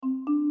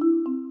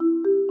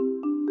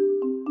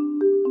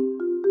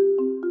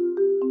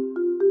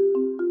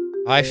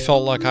I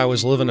felt like I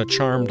was living a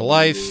charmed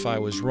life. I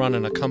was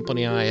running a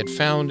company I had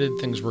founded.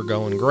 Things were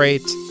going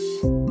great.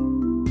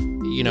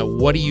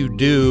 What do you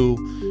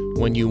do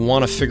when you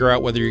want to figure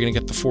out whether you're going to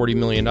get the $40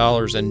 million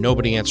and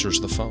nobody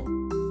answers the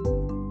phone?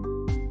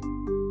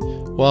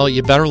 Well,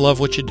 you better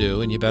love what you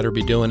do, and you better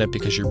be doing it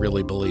because you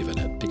really believe in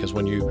it. Because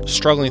when you're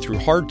struggling through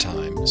hard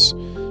times,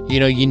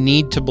 you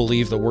need to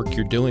believe the work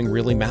you're doing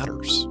really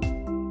matters.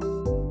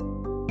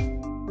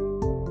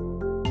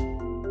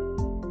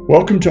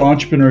 Welcome to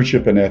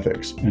Entrepreneurship and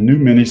Ethics, a new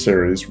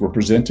miniseries we're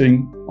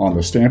presenting on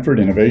the Stanford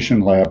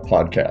Innovation Lab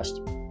podcast.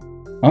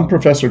 I'm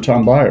Professor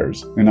Tom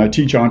Byers, and I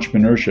teach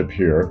entrepreneurship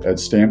here at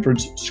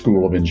Stanford's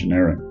School of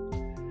Engineering.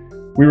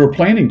 We were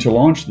planning to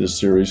launch this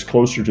series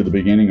closer to the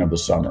beginning of the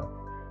summer,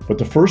 but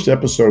the first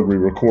episode we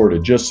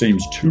recorded just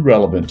seems too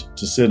relevant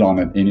to sit on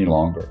it any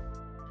longer.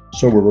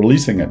 So we're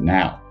releasing it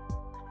now.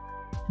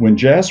 When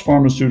Jazz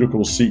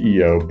Pharmaceuticals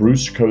CEO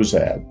Bruce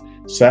Cozadd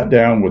sat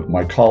down with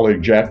my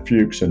colleague Jack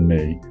Fuchs and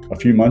me a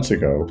few months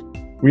ago,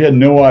 we had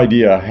no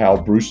idea how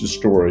Bruce's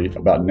story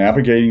about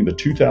navigating the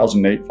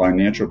 2008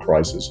 financial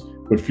crisis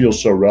would feel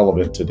so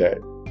relevant today.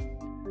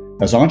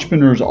 As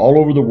entrepreneurs all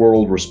over the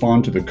world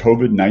respond to the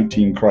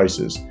COVID-19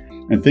 crisis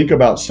and think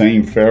about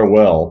saying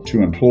farewell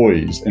to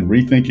employees and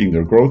rethinking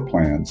their growth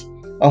plans,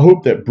 I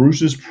hope that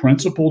Bruce's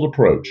principled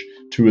approach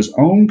to his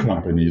own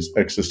company's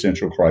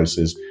existential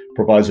crisis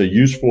provides a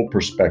useful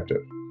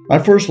perspective. I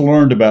first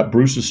learned about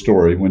Bruce's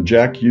story when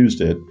Jack used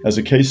it as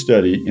a case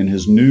study in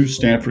his new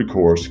Stanford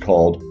course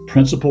called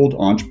Principled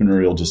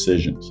Entrepreneurial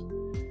Decisions.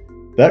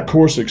 That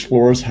course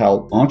explores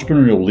how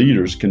entrepreneurial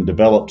leaders can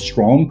develop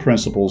strong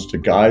principles to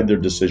guide their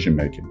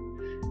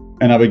decision-making.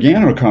 And I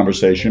began our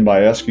conversation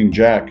by asking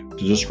Jack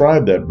to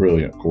describe that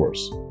brilliant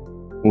course.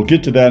 We'll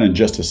get to that in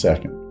just a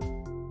second.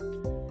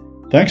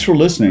 Thanks for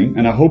listening,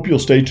 and I hope you'll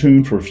stay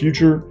tuned for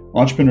future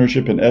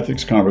entrepreneurship and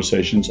ethics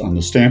conversations on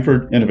the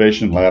Stanford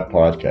Innovation Lab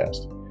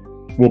podcast.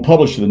 We'll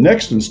publish the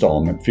next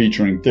installment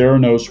featuring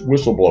Theranos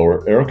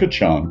whistleblower Erica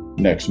Chung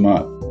next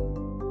month.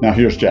 Now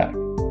here's Jack.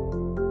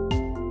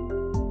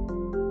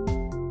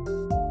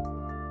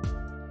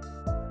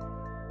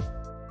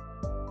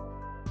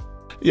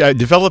 Yeah, I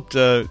developed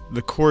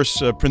the course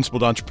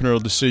Principled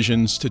Entrepreneurial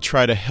Decisions to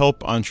try to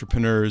help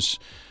entrepreneurs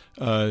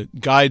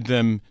guide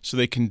them so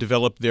they can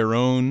develop their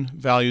own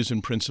values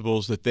and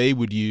principles that they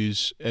would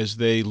use as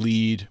they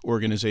lead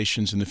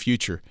organizations in the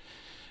future.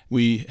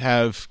 We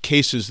have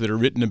cases that are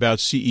written about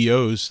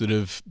CEOs that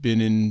have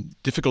been in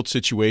difficult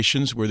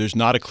situations where there's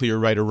not a clear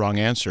right or wrong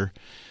answer.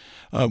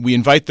 We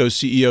invite those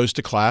CEOs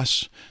to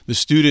class. The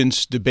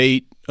students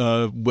debate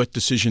what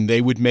decision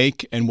they would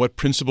make and what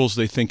principles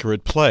they think are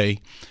at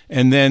play.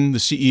 And then the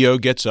CEO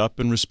gets up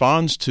and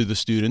responds to the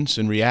students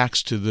and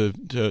reacts to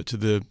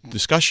the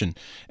discussion.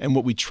 And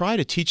what we try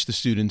to teach the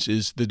students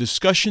is the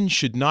discussion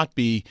should not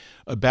be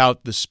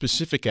about the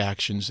specific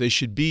actions. They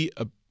should be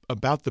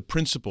about the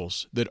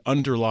principles that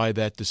underlie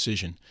that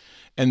decision.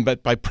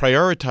 But by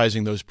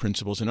prioritizing those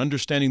principles and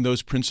understanding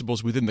those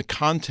principles within the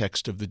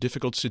context of the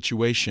difficult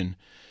situation,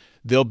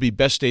 they'll be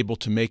best able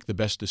to make the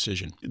best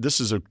decision. This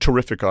is a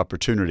terrific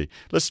opportunity.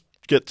 Let's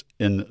get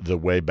in the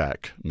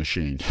Wayback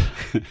Machine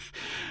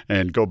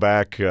and go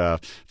back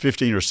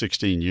 15 or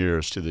 16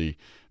 years to the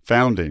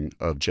founding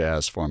of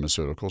Jazz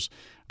Pharmaceuticals.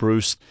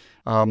 Bruce,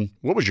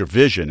 what was your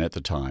vision at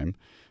the time?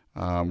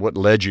 What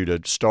led you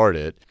to start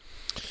it?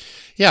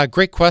 Yeah,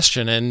 great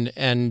question.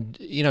 And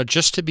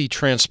just to be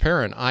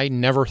transparent, I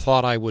never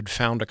thought I would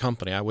found a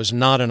company. I was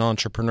not an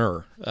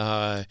entrepreneur.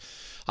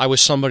 I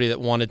was somebody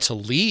that wanted to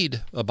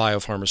lead a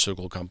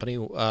biopharmaceutical company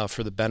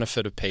for the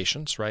benefit of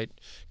patients, right?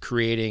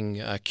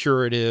 Creating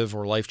curative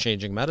or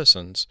life-changing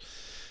medicines.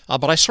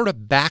 But I sort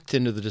of backed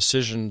into the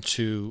decision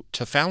to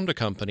found a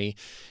company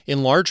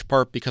in large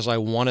part because I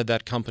wanted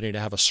that company to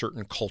have a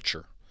certain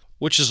culture,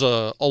 which is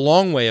a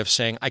long way of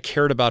saying I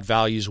cared about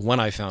values when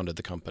I founded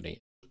the company.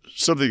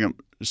 Something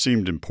that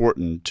seemed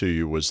important to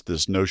you was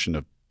this notion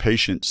of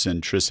patient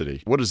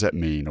centricity. What does that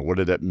mean, or what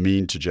did that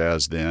mean to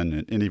Jazz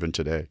then and even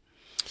today?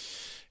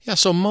 Yeah,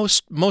 so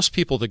most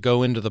people that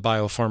go into the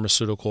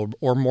biopharmaceutical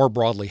or more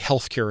broadly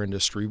healthcare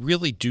industry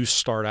really do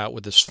start out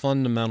with this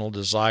fundamental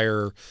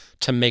desire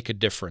to make a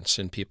difference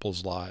in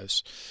people's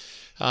lives.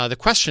 The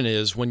question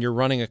is, when you're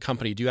running a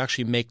company, do you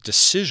actually make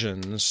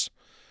decisions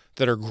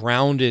that are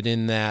grounded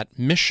in that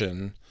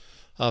mission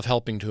of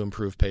helping to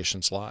improve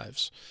patients'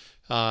 lives?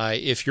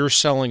 If you're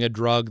selling a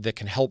drug that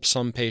can help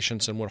some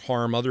patients and would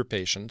harm other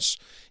patients,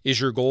 is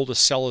your goal to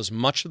sell as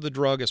much of the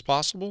drug as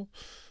possible?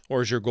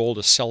 Or is your goal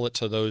to sell it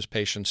to those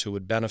patients who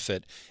would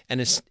benefit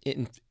and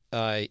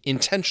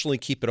intentionally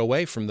keep it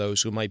away from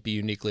those who might be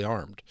uniquely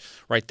harmed,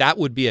 right? That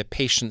would be a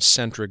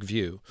patient-centric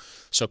view.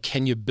 So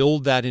can you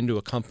build that into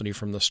a company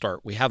from the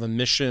start? We have a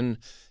mission.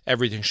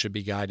 Everything should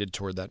be guided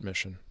toward that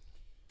mission.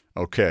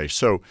 Okay,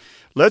 so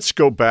let's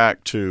go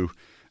back to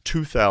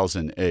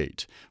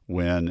 2008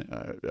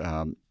 when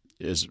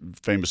is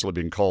famously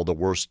being called the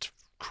worst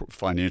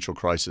financial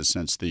crisis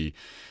since the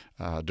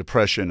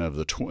depression of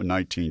the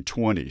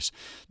 1920s.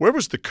 Where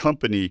was the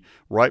company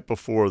right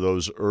before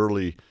those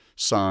early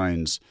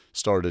signs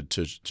started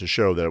to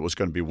show that it was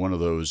going to be one of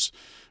those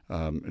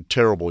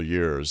terrible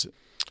years?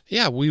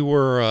 Yeah, we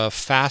were a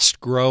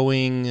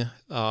fast-growing,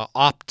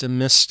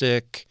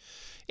 optimistic,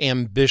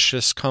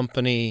 ambitious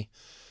company,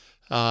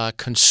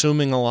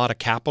 consuming a lot of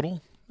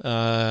capital,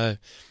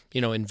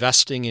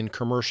 investing in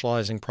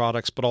commercializing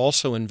products, but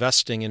also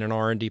investing in an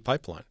R&D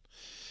pipeline.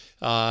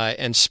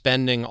 And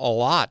spending a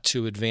lot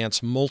to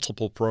advance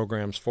multiple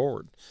programs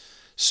forward.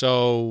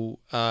 So,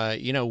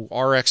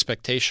 our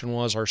expectation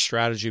was our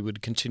strategy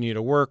would continue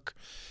to work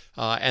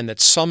and that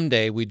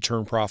someday we'd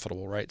turn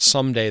profitable, right?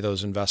 Someday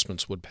those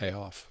investments would pay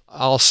off.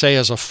 I'll say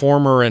as a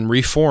former and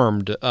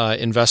reformed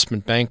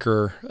investment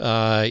banker,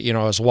 I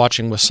was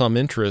watching with some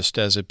interest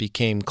as it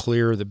became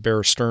clear that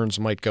Bear Stearns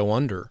might go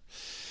under.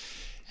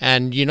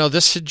 And,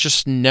 this had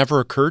just never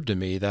occurred to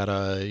me that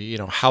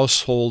a,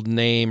 household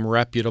name,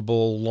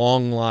 reputable,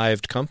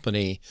 long-lived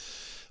company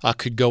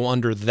could go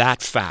under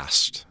that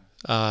fast.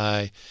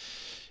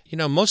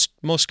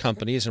 Most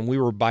companies, and we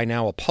were by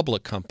now a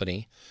public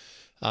company,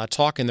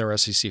 talk in their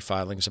SEC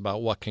filings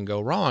about what can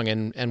go wrong.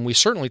 And we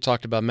certainly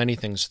talked about many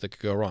things that could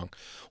go wrong.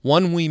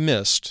 One we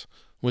missed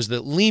was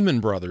that Lehman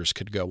Brothers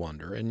could go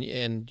under. And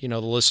the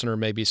listener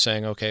may be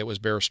saying, okay, it was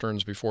Bear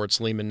Stearns before, it's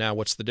Lehman now.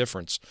 What's the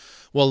difference?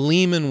 Well,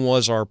 Lehman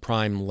was our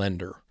prime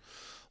lender.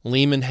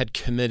 Lehman had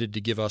committed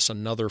to give us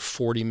another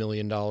 $40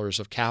 million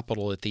of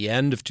capital at the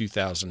end of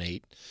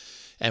 2008,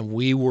 and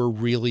we were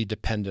really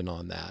dependent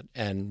on that.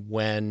 And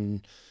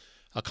when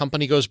a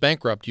company goes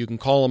bankrupt, you can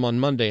call them on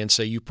Monday and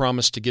say, you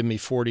promised to give me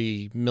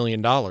 $40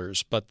 million,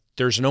 but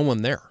there's no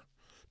one there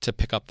to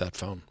pick up that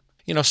phone.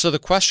 So the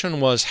question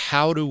was,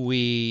 how do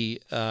we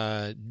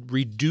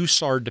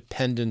reduce our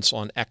dependence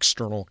on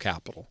external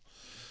capital,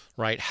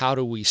 right? How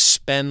do we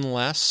spend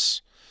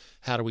less?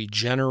 How do we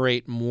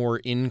generate more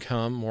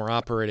income, more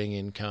operating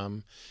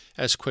income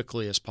as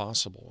quickly as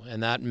possible?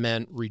 And that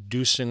meant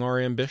reducing our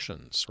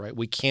ambitions, right?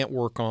 We can't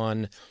work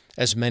on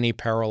as many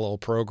parallel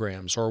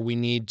programs, or we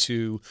need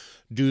to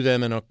do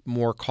them in a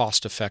more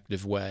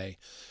cost-effective way.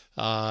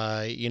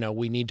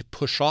 We need to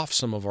push off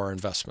some of our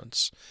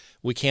investments.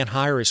 We can't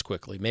hire as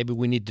quickly. Maybe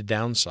we need to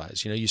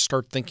downsize. You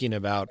start thinking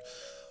about,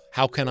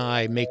 how can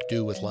I make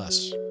do with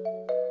less?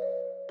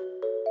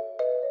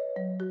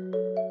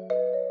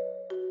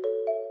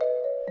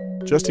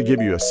 Just to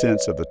give you a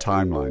sense of the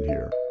timeline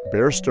here,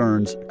 Bear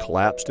Stearns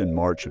collapsed in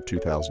March of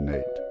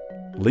 2008.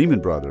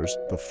 Lehman Brothers,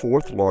 the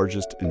fourth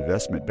largest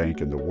investment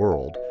bank in the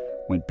world,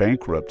 went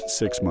bankrupt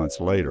 6 months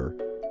later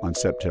on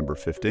September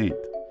 15th.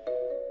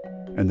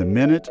 And the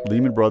minute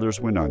Lehman Brothers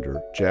went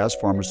under, Jazz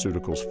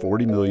Pharmaceuticals'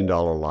 $40 million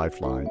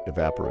lifeline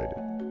evaporated.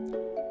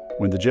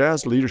 When the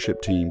Jazz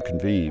leadership team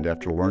convened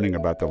after learning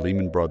about the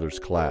Lehman Brothers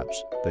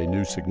collapse, they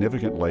knew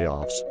significant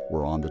layoffs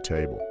were on the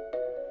table.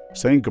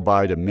 Saying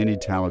goodbye to many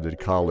talented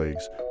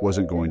colleagues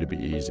wasn't going to be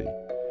easy,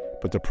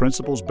 but the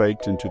principles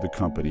baked into the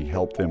company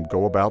helped them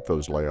go about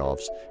those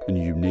layoffs in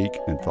a unique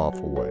and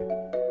thoughtful way.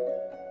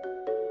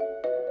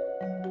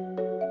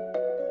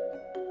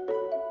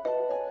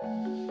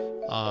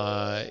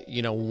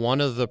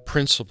 One of the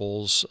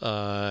principles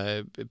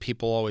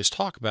people always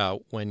talk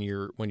about when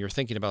you're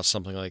thinking about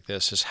something like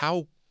this is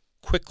how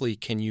quickly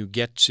can you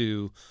get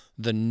to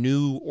the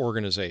new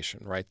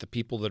organization, right? The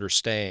people that are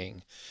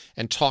staying,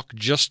 and talk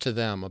just to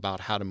them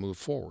about how to move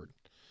forward.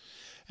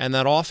 And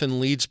that often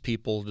leads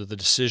people to the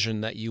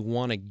decision that you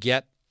want to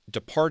get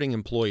departing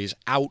employees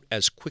out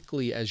as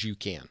quickly as you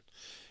can,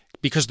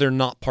 because they're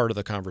not part of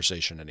the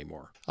conversation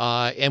anymore.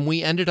 And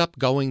we ended up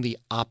going the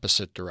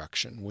opposite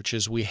direction, which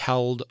is we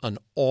held an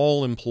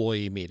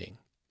all-employee meeting,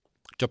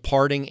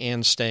 departing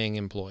and staying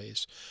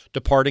employees.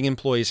 Departing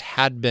employees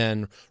had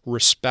been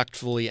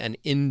respectfully and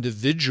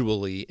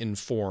individually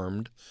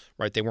informed,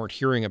 right? They weren't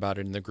hearing about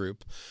it in the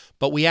group.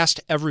 But we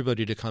asked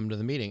everybody to come to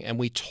the meeting, and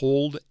we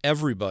told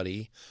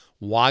everybody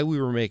why we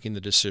were making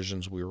the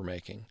decisions we were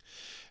making.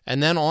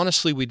 And then,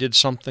 honestly, we did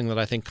something that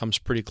I think comes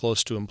pretty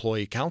close to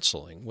employee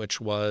counseling,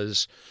 which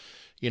was,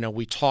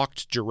 we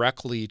talked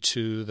directly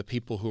to the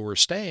people who were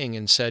staying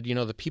and said,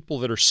 the people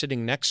that are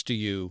sitting next to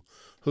you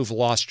who've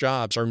lost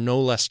jobs are no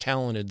less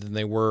talented than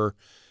they were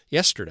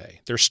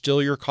yesterday. They're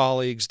still your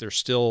colleagues. They're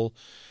still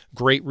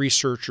great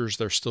researchers.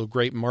 They're still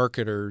great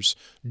marketers.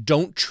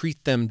 Don't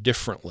treat them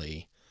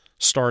differently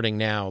starting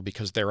now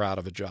because they're out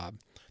of a job.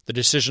 The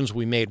decisions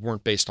we made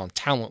weren't based on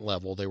talent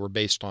level. They were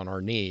based on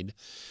our need.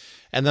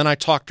 And then I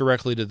talked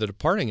directly to the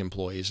departing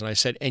employees, and I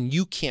said, and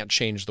you can't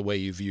change the way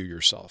you view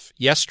yourself.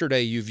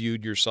 Yesterday, you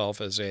viewed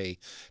yourself as a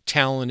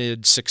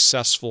talented,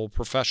 successful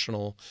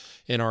professional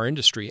in our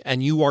industry,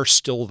 and you are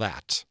still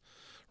that,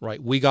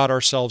 right? We got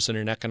ourselves in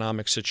an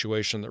economic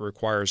situation that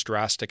requires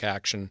drastic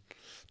action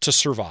to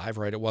survive,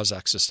 right? It was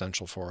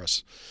existential for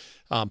us.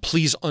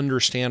 Please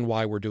understand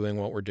why we're doing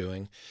what we're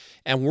doing.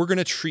 And we're going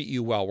to treat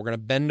you well. We're going to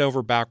bend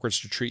over backwards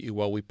to treat you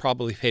well. We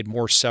probably paid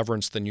more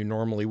severance than you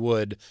normally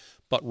would,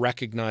 but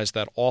recognize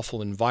that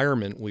awful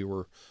environment we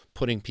were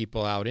putting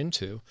people out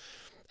into.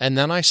 And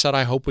then I said,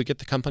 I hope we get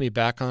the company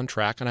back on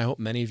track, and I hope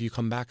many of you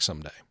come back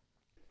someday.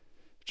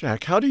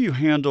 Jack, how do you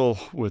handle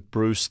with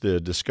Bruce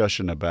the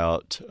discussion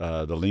about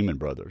the Lehman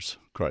Brothers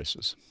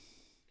crisis?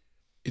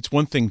 It's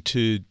one thing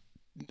to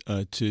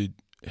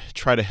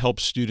try to help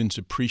students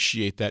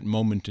appreciate that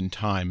moment in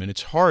time. And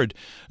it's hard,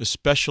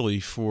 especially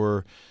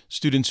for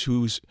students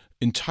whose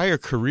entire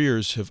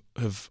careers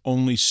have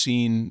only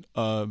seen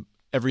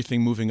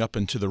everything moving up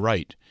and to the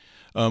right.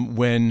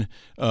 When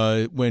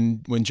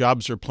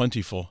jobs are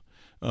plentiful,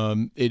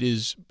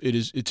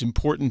 it's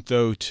important,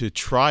 though, to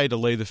try to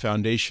lay the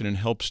foundation and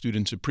help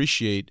students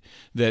appreciate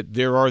that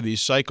there are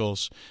these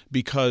cycles,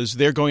 because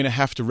they're going to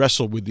have to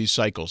wrestle with these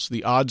cycles.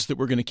 The odds that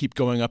we're going to keep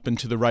going up and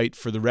to the right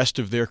for the rest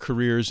of their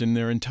careers in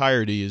their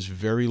entirety is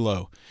very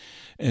low.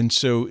 And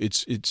so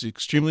it's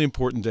extremely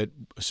important that,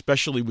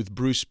 especially with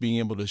Bruce being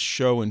able to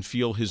show and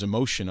feel his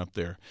emotion up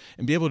there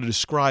and be able to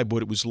describe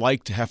what it was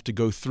like to have to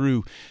go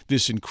through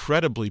this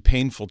incredibly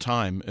painful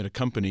time at a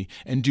company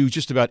and do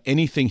just about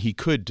anything he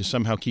could to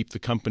somehow keep the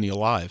company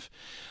alive.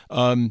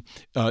 I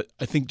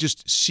think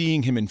just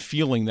seeing him and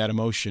feeling that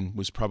emotion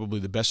was probably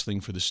the best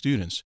thing for the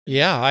students.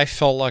 Yeah, I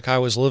felt like I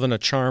was living a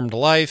charmed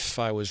life.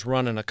 I was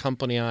running a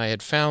company I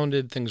had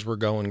founded. Things were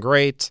going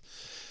great.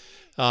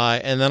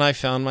 And then I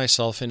found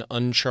myself in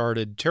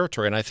uncharted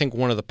territory. And I think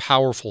one of the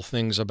powerful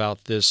things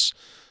about this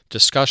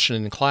discussion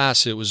in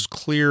class, it was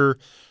clear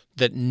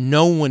that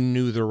no one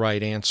knew the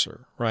right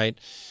answer, right?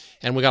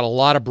 And we got a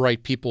lot of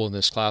bright people in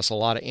this class, a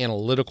lot of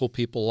analytical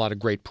people, a lot of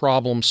great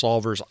problem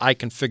solvers. I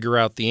can figure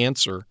out the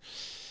answer.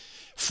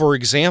 For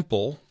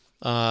example,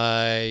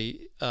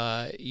 what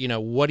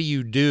do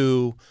you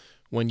do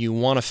when you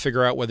want to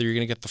figure out whether you're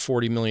going to get the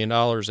 $40 million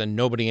and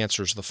nobody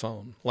answers the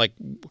phone? Like,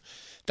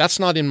 that's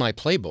not in my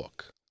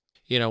playbook.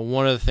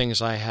 One of the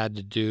things I had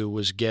to do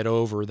was get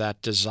over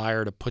that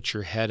desire to put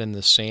your head in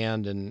the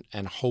sand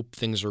and hope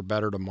things are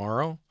better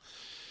tomorrow,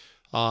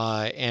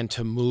 and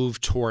to move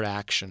toward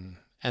action.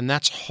 And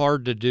that's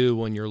hard to do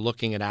when you're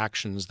looking at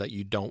actions that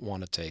you don't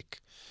want to take.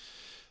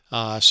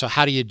 So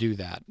how do you do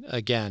that?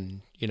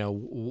 Again,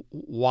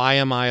 why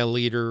am I a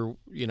leader?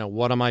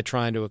 What am I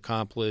trying to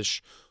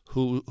accomplish?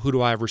 Who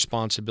do I have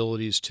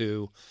responsibilities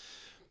to?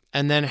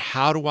 And then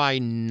how do I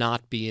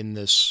not be in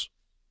this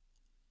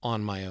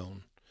on my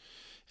own?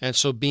 And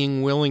so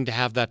being willing to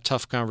have that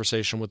tough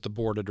conversation with the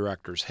board of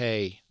directors.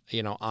 Hey,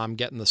 I'm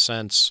getting the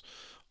sense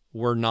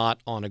we're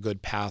not on a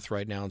good path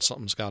right now and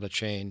something's got to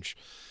change.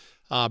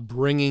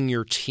 Bringing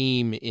your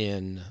team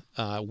in.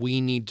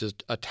 We need to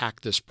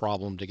attack this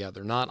problem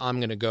together. Not I'm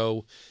going to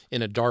go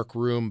in a dark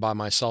room by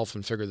myself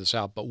and figure this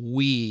out, but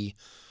we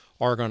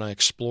are going to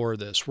explore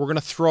this. We're going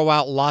to throw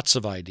out lots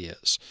of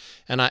ideas.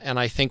 And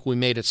I think we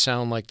made it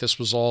sound like this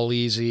was all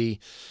easy.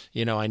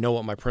 I know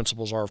what my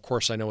principles are. Of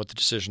course, I know what the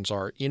decisions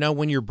are.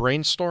 When you're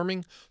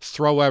brainstorming,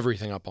 throw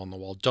everything up on the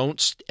wall.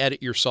 Don't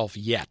edit yourself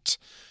yet.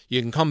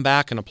 You can come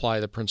back and apply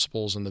the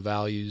principles and the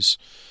values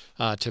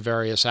to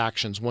various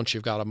actions once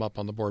you've got them up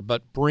on the board.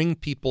 But bring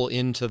people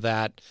into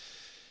that.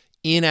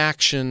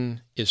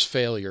 Inaction is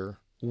failure.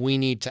 We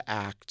need to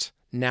act.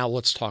 Now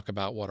let's talk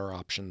about what our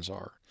options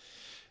are.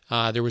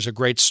 There was a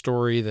great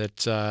story that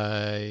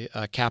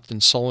Captain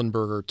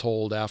Sullenberger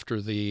told after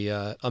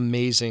the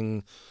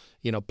amazing,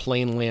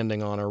 plane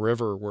landing on a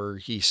river, where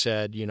he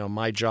said,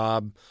 my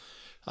job,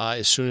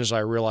 as soon as I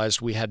realized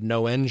we had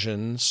no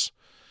engines,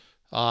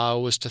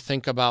 was to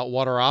think about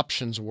what our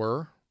options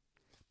were,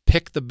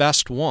 pick the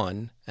best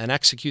one, and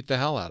execute the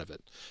hell out of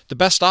it. The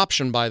best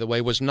option, by the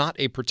way, was not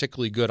a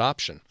particularly good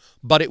option,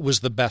 but it was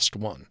the best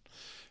one.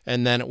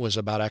 And then it was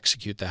about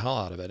execute the hell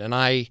out of it. And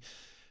I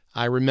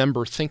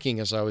remember thinking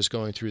as I was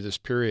going through this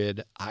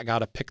period, I got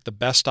to pick the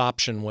best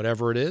option,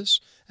 whatever it is,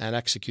 and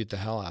execute the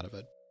hell out of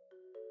it.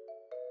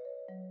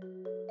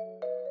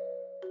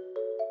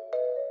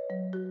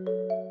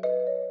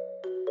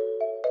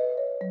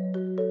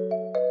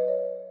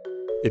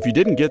 If you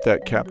didn't get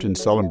that Captain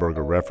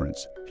Sullenberger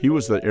reference, he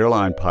was the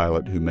airline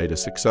pilot who made a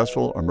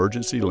successful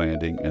emergency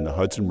landing in the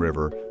Hudson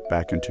River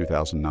back in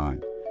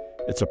 2009.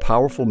 It's a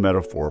powerful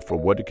metaphor for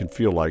what it can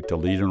feel like to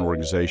lead an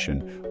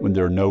organization when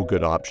there are no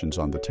good options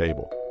on the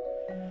table.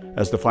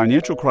 As the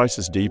financial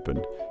crisis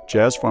deepened,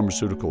 Jazz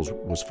Pharmaceuticals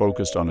was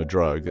focused on a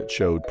drug that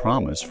showed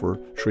promise for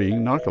treating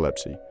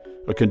narcolepsy,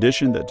 a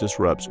condition that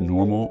disrupts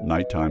normal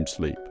nighttime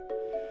sleep.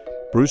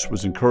 Bruce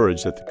was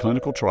encouraged that the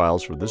clinical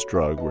trials for this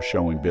drug were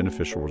showing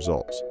beneficial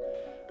results.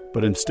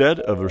 But instead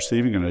of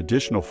receiving an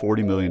additional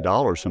 $40 million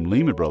from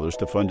Lehman Brothers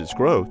to fund its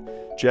growth,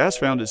 Jazz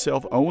found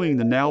itself owing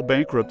the now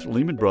bankrupt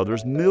Lehman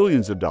Brothers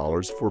millions of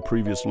dollars for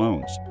previous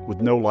loans, with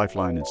no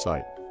lifeline in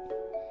sight.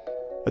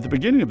 At the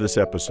beginning of this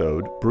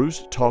episode,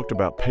 Bruce talked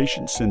about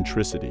patient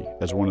centricity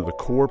as one of the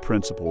core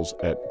principles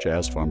at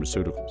Jazz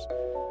Pharmaceuticals.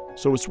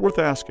 So it's worth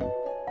asking,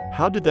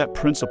 how did that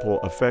principle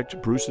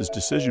affect Bruce's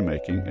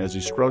decision-making as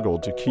he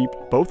struggled to keep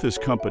both his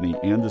company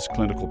and this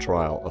clinical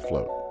trial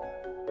afloat?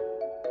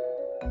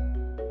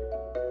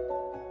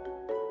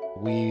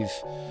 We've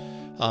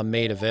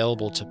made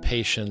available to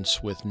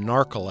patients with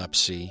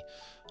narcolepsy,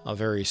 a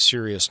very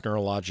serious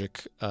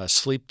neurologic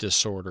sleep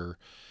disorder,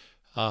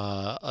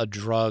 a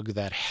drug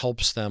that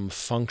helps them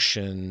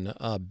function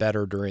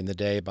better during the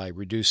day by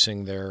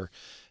reducing their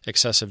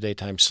excessive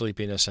daytime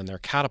sleepiness and their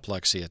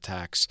cataplexy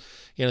attacks.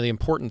 The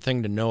important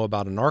thing to know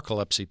about a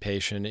narcolepsy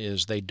patient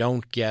is they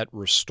don't get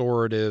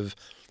restorative,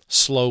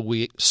 slow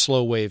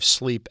wave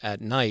sleep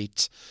at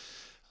night,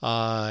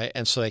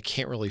 and so they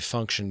can't really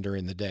function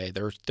during the day.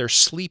 Their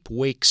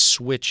sleep-wake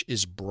switch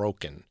is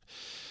broken.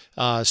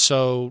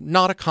 So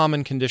not a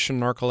common condition.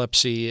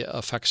 Narcolepsy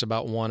affects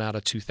about 1 out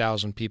of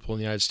 2,000 people in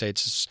the United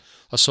States. It's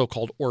a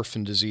so-called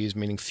orphan disease,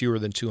 meaning fewer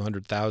than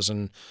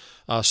 200,000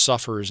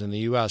 sufferers in the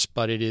U.S.,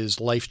 but it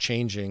is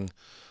life-changing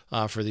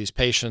for these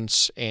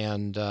patients,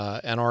 and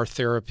our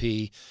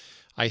therapy,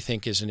 I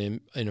think, is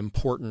an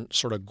important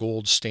sort of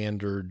gold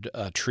standard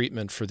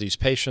treatment for these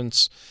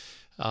patients.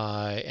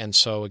 And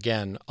so,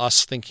 again,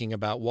 us thinking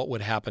about what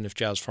would happen if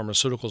Jazz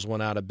Pharmaceuticals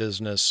went out of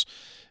business,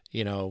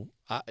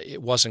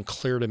 it wasn't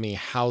clear to me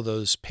how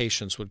those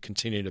patients would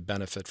continue to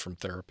benefit from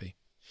therapy.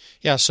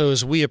 Yeah, so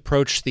as we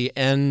approached the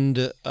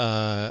end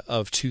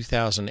of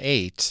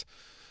 2008,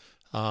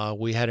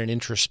 we had an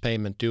interest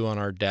payment due on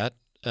our debt,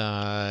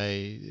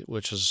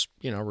 which is,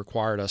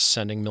 required us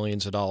sending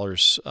millions of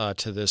dollars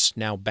to this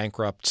now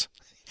bankrupt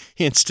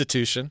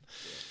institution.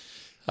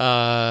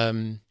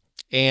 And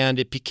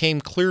it became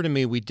clear to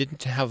me we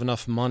didn't have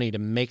enough money to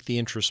make the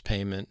interest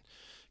payment,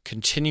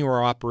 continue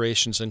our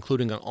operations,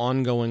 including an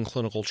ongoing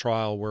clinical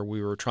trial where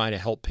we were trying to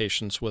help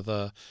patients with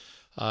a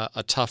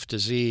tough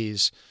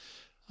disease,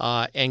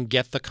 and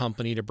get the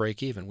company to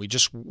break even.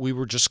 We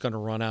were just going to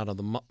run out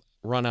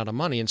of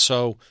money, and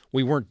so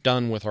we weren't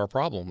done with our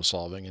problem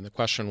solving. And the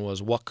question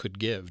was, what could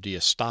give? Do you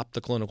stop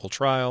the clinical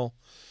trial?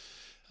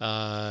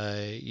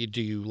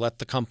 Do you let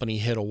the company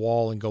hit a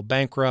wall and go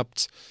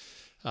bankrupt?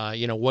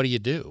 What do you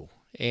do?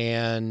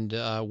 And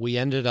we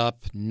ended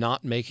up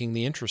not making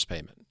the interest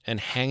payment and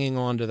hanging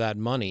on to that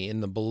money in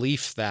the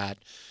belief that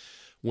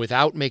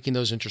without making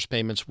those interest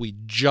payments, we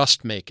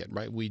just make it,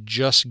 right? We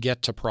just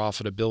get to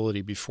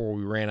profitability before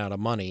we ran out of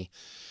money.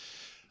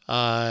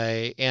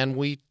 And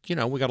we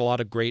got a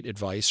lot of great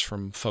advice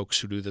from folks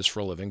who do this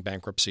for a living,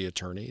 bankruptcy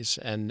attorneys.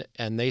 And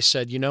they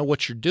said,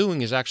 what you're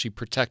doing is actually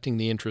protecting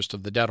the interest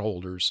of the debt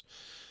holders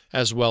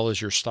as well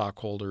as your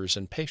stockholders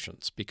and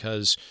patients,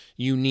 because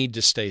you need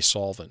to stay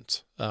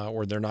solvent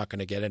or they're not going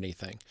to get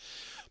anything.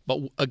 But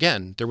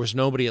again, there was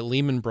nobody at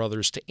Lehman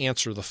Brothers to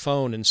answer the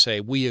phone and say,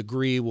 we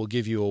agree, we'll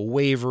give you a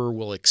waiver,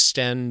 we'll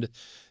extend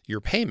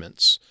your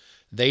payments.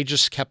 They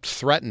just kept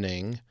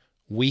threatening,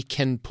 we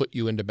can put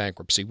you into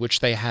bankruptcy, which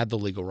they had the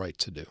legal right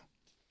to do.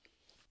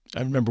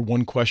 I remember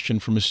one question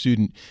from a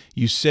student.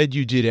 You said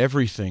you did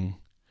everything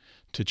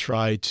to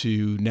try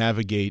to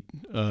navigate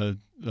and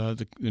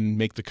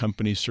make the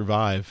company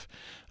survive.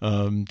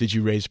 Did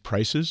you raise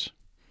prices?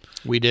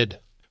 We did.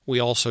 We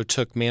also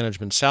took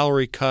management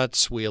salary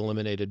cuts. We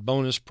eliminated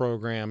bonus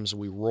programs.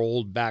 We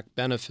rolled back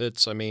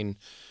benefits. I mean,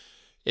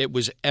 it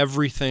was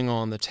everything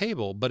on the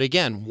table. But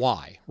again,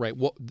 why, right?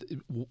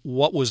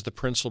 What was the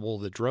principle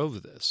that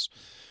drove this?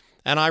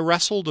 And I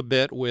wrestled a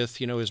bit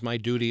with, is my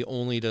duty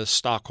only to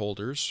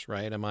stockholders,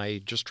 right? Am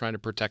I just trying to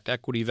protect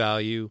equity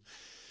value?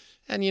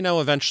 And,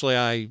 eventually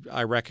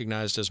I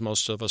recognized, as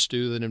most of us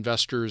do, that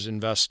investors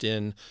invest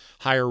in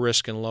higher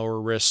risk and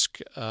lower risk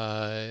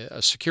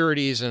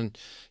securities. And,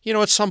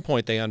 at some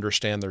point they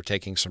understand they're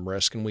taking some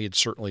risk, and we had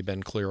certainly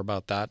been clear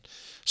about that.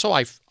 So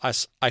I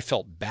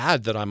felt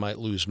bad that I might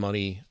lose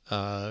money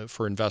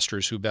for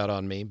investors who bet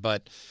on me,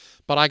 but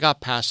I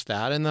got past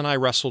that, and then I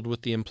wrestled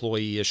with the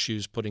employee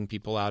issues, putting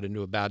people out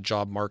into a bad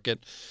job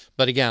market.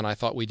 But again, I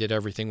thought we did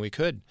everything we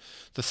could.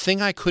 The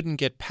thing I couldn't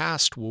get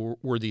past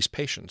were these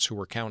patients who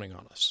were counting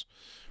on us,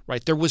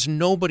 right? There was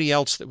nobody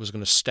else that was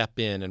going to step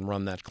in and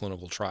run that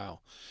clinical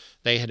trial.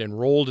 They had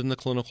enrolled in the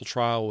clinical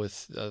trial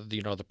with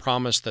the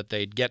promise that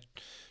they'd get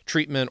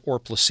treatment or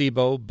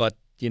placebo, but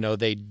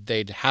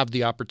they'd have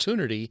the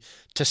opportunity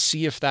to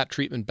see if that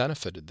treatment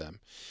benefited them.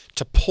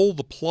 To pull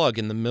the plug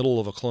in the middle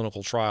of a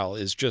clinical trial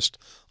is just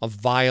a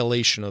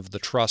violation of the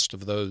trust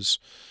of those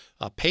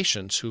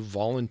patients who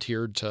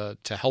volunteered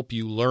to help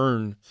you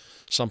learn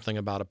something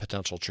about a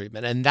potential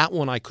treatment. And that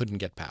one I couldn't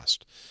get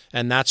past.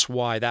 And that's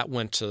why that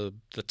went to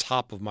the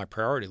top of my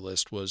priority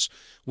list. Was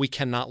we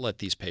cannot let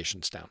these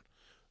patients down.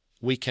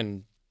 We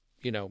can,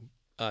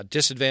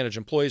 disadvantage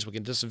employees, we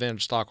can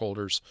disadvantage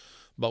stockholders,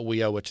 but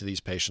we owe it to these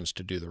patients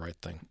to do the right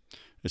thing.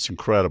 It's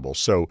incredible.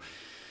 So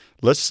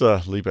let's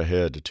leap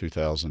ahead to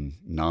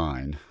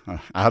 2009,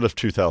 out of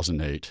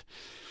 2008.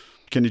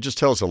 Can you just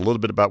tell us a little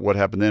bit about what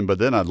happened then? But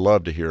then I'd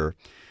love to hear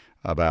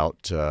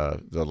about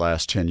the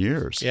last 10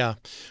 years. Yeah.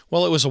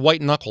 Well, it was a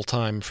white-knuckle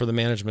time for the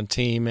management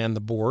team and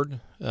the board.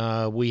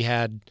 We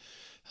had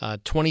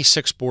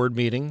 26 board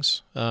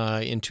meetings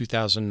in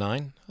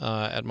 2009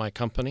 at my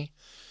company.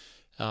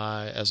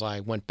 As I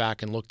went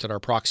back and looked at our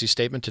proxy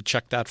statement to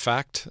check that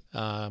fact,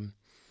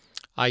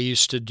 I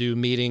used to do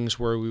meetings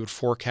where we would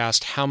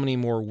forecast how many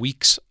more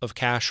weeks of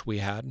cash we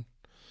had.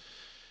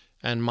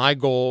 And my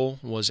goal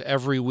was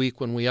every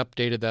week when we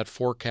updated that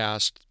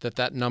forecast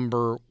that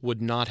number would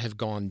not have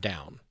gone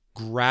down.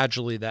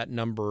 Gradually, that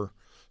number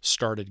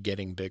started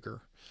getting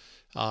bigger.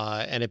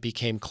 And it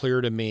became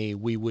clear to me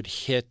we would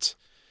hit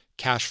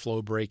cash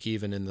flow break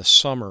even in the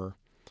summer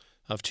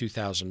of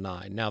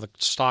 2009. Now, the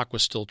stock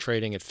was still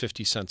trading at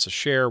 50 cents a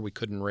share. We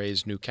couldn't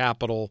raise new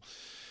capital.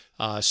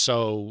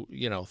 So,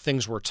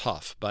 things were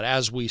tough. But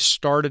as we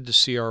started to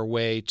see our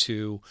way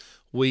to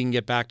we can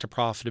get back to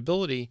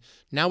profitability,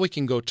 now we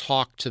can go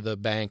talk to the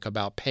bank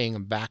about paying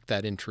them back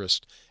that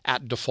interest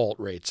at default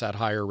rates, at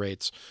higher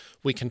rates.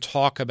 We can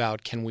talk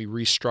about, can we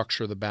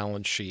restructure the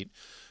balance sheet?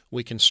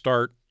 We can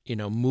start,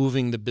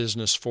 moving the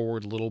business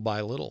forward little by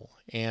little.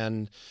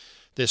 And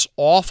this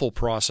awful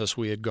process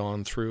we had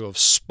gone through of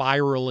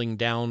spiraling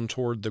down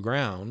toward the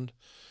ground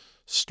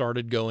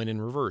started going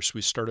in reverse.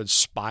 We started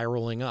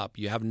spiraling up.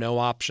 You have no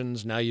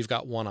options. Now you've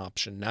got one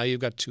option. Now you've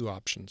got two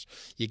options.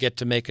 You get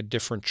to make a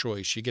different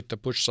choice. You get to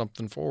push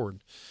something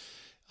forward.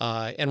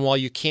 And while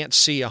you can't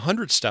see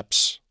 100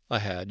 steps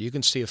ahead, you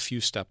can see a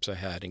few steps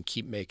ahead and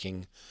keep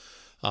making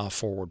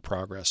forward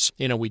progress.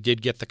 We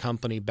did get the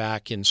company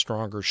back in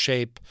stronger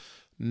shape.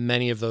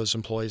 Many of those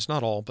employees,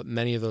 not all, but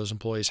many of those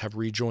employees have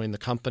rejoined the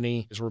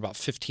company. We're about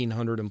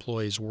 1,500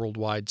 employees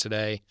worldwide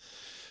today.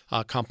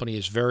 Company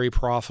is very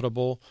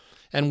profitable,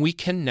 and we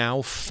can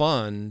now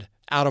fund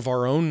out of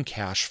our own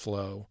cash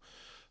flow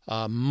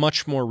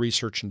much more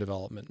research and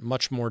development,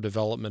 much more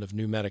development of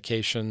new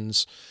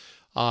medications.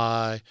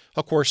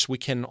 Of course, we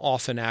can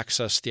often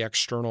access the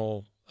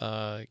external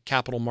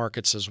capital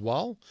markets as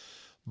well.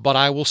 But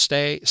I will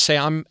say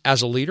I'm,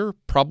 as a leader,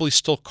 probably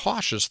still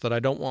cautious that I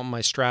don't want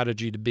my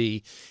strategy to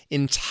be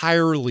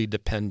entirely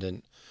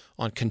dependent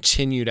on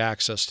continued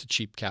access to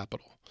cheap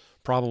capital,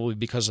 probably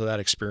because of that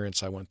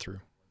experience I went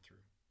through.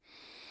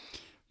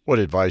 What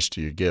advice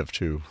do you give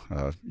to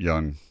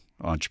young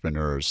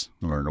entrepreneurs,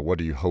 learner? What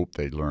do you hope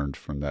they learned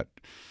from that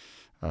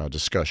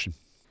discussion?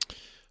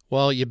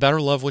 Well, you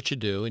better love what you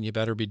do, and you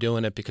better be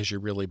doing it because you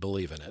really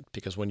believe in it.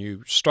 Because when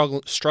you're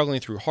struggling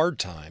through hard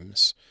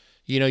times,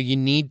 you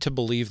need to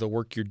believe the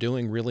work you're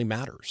doing really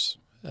matters.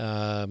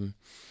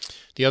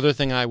 The other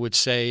thing I would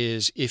say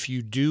is if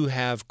you do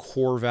have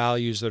core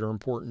values that are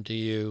important to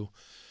you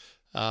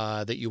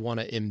that you want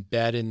to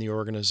embed in the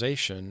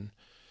organization,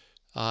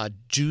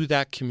 do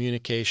that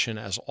communication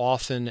as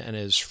often and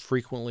as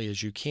frequently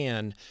as you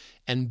can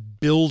and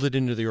build it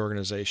into the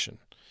organization.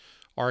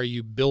 Are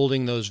you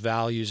building those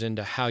values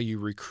into how you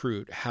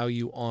recruit, how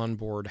you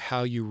onboard,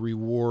 how you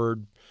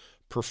reward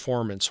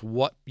performance,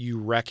 what you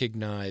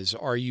recognize?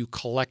 Are you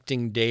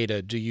collecting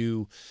data? Do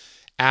you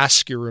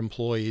ask your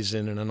employees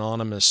in an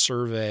anonymous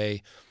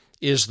survey,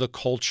 is the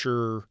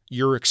culture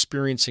you're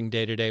experiencing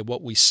day to day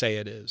what we say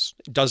it is?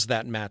 Does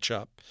that match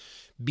up?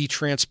 Be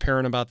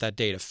transparent about that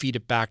data. Feed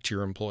it back to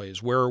your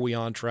employees. Where are we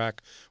on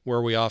track? Where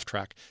are we off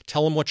track?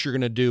 Tell them what you're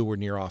going to do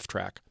when you're off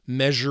track.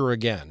 Measure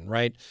again,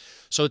 right?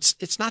 So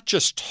it's not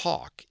just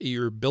talk.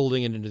 You're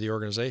building it into the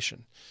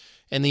organization.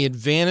 And the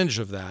advantage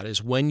of that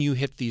is when you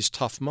hit these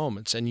tough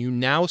moments and you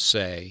now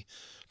say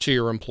to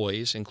your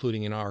employees,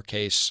 including in our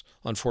case,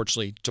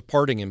 unfortunately,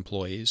 departing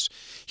employees,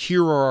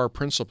 here are our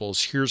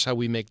principles. Here's how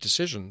we make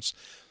decisions.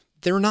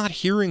 They're not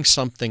hearing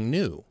something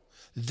new.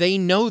 They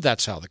know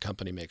that's how the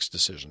company makes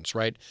decisions,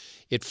 right?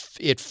 It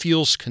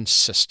feels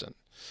consistent.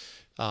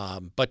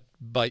 But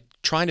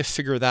trying to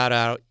figure that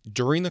out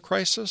during the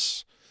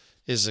crisis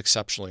is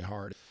exceptionally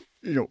hard.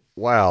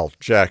 Wow,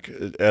 Jack,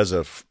 as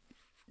a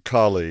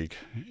colleague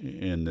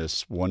in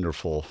this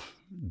wonderful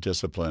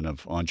discipline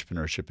of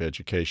entrepreneurship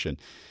education,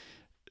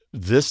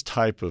 this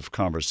type of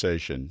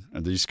conversation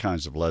and these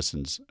kinds of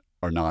lessons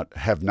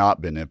have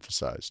not been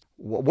emphasized.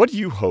 What do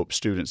you hope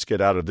students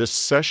get out of this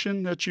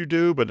session that you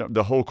do, but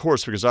the whole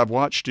course? Because I've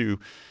watched you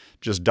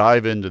just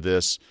dive into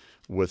this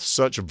with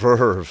such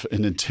verve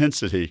and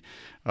intensity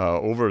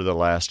over the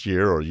last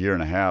year or year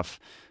and a half,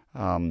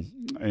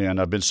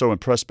 and I've been so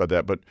impressed by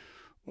that. But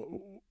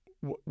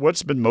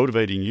what's been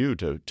motivating you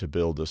to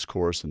build this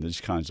course and these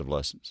kinds of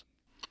lessons?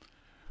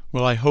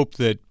 Well, I hope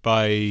that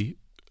by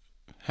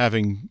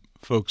having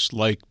folks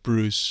like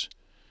Bruce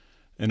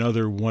and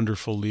other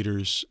wonderful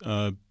leaders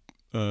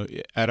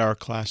at our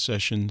class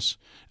sessions,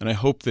 and I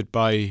hope that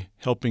by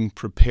helping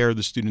prepare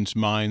the students'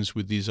 minds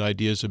with these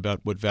ideas about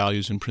what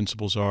values and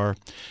principles are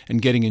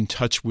and getting in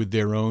touch with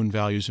their own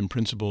values and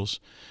principles,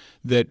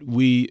 that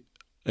we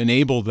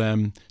enable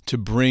them to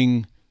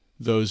bring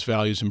those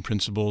values and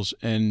principles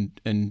and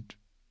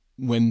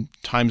when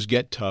times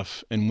get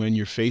tough and when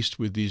you're faced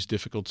with these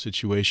difficult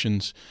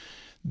situations,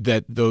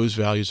 that those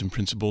values and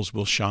principles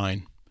will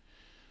shine.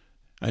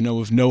 I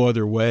know of no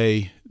other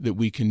way that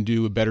we can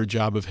do a better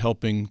job of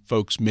helping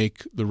folks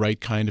make the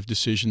right kind of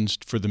decisions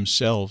for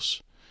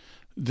themselves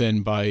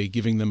than by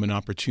giving them an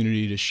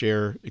opportunity to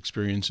share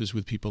experiences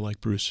with people like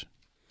Bruce.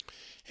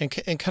 And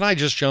can I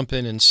just jump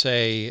in and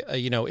say,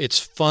 it's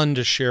fun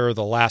to share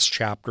the last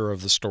chapter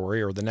of the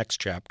story or the next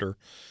chapter.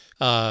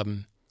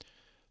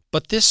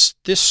 But this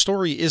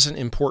story isn't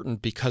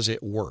important because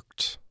it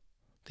worked.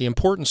 The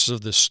importance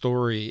of this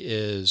story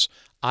is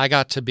I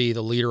got to be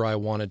the leader I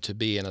wanted to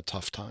be in a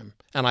tough time,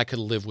 and I could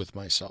live with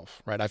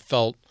myself, right? I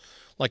felt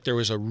like there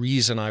was a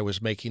reason I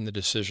was making the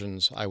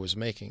decisions I was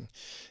making.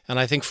 And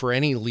I think for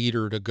any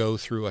leader to go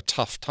through a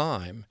tough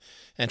time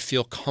and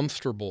feel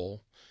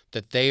comfortable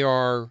that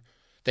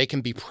they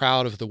can be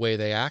proud of the way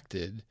they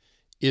acted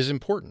is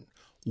important,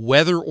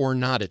 whether or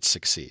not it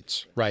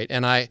succeeds, right?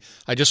 And I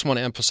just want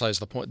to emphasize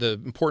the point. The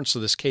importance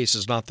of this case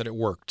is not that it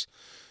worked.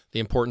 The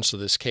importance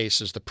of this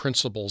case is the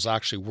principles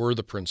actually were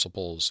the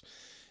principles.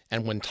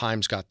 And when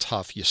times got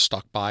tough, you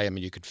stuck by them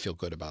and you could feel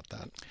good about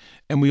that.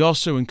 And we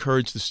also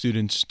encourage the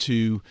students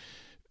to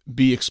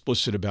be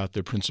explicit about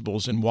their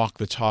principles and walk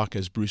the talk,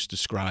 as Bruce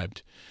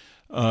described.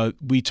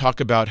 We talk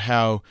about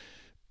how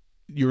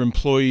your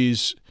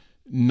employees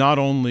not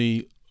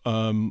only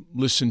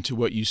listen to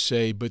what you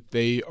say, but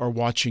they are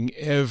watching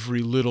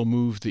every little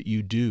move that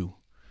you do.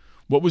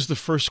 What was the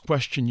first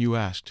question you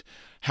asked?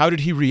 How did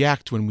he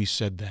react when we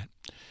said that?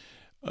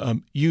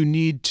 You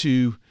need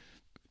to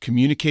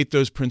communicate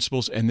those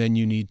principles, and then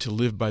you need to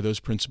live by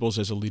those principles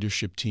as a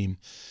leadership team.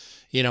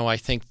 You know, I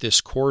think this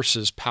course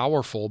is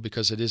powerful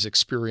because it is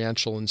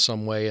experiential in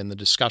some way, and the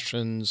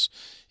discussions,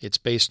 it's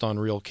based on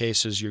real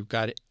cases. You've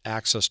got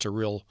access to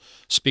real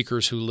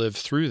speakers who live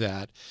through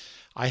that.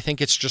 I think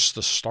it's just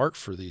the start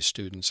for these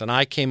students, and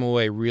I came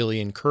away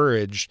really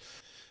encouraged.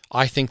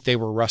 I think they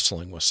were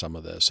wrestling with some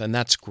of this, and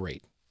that's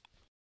great.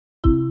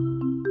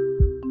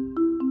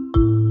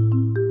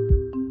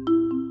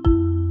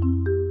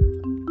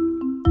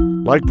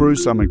 Like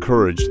Bruce, I'm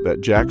encouraged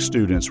that Jack's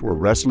students were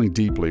wrestling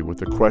deeply with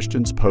the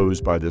questions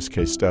posed by this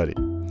case study.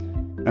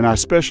 And I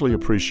especially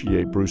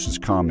appreciate Bruce's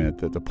comment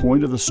that the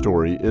point of the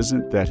story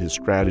isn't that his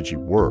strategy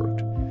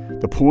worked.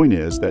 The point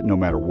is that no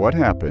matter what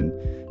happened,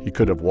 he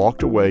could have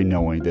walked away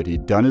knowing that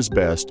he'd done his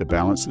best to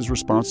balance his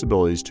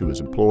responsibilities to his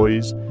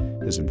employees,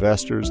 his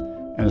investors,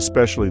 and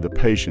especially the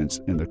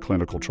patients in the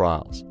clinical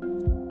trials.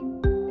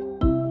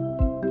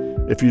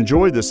 If you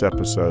enjoyed this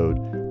episode,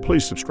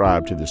 please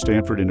subscribe to the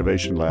Stanford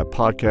Innovation Lab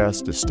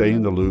podcast to stay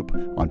in the loop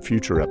on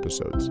future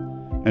episodes.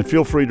 And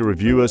feel free to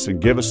review us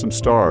and give us some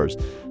stars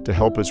to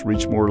help us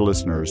reach more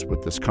listeners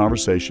with this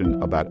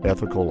conversation about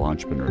ethical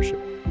entrepreneurship.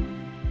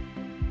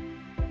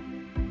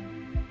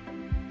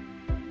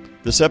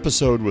 This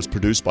episode was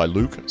produced by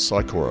Luke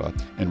Sikora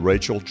and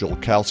Rachel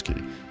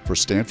Jolkowski for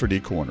Stanford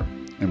eCorner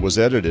and was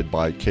edited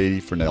by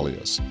Katie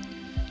Fernelius.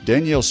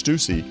 Danielle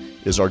Stussy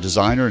is our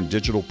designer and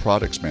digital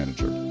products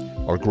manager.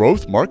 Our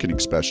growth marketing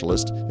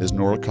specialist is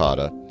Nora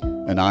Cotta,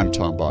 and I'm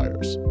Tom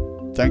Byers.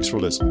 Thanks for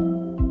listening.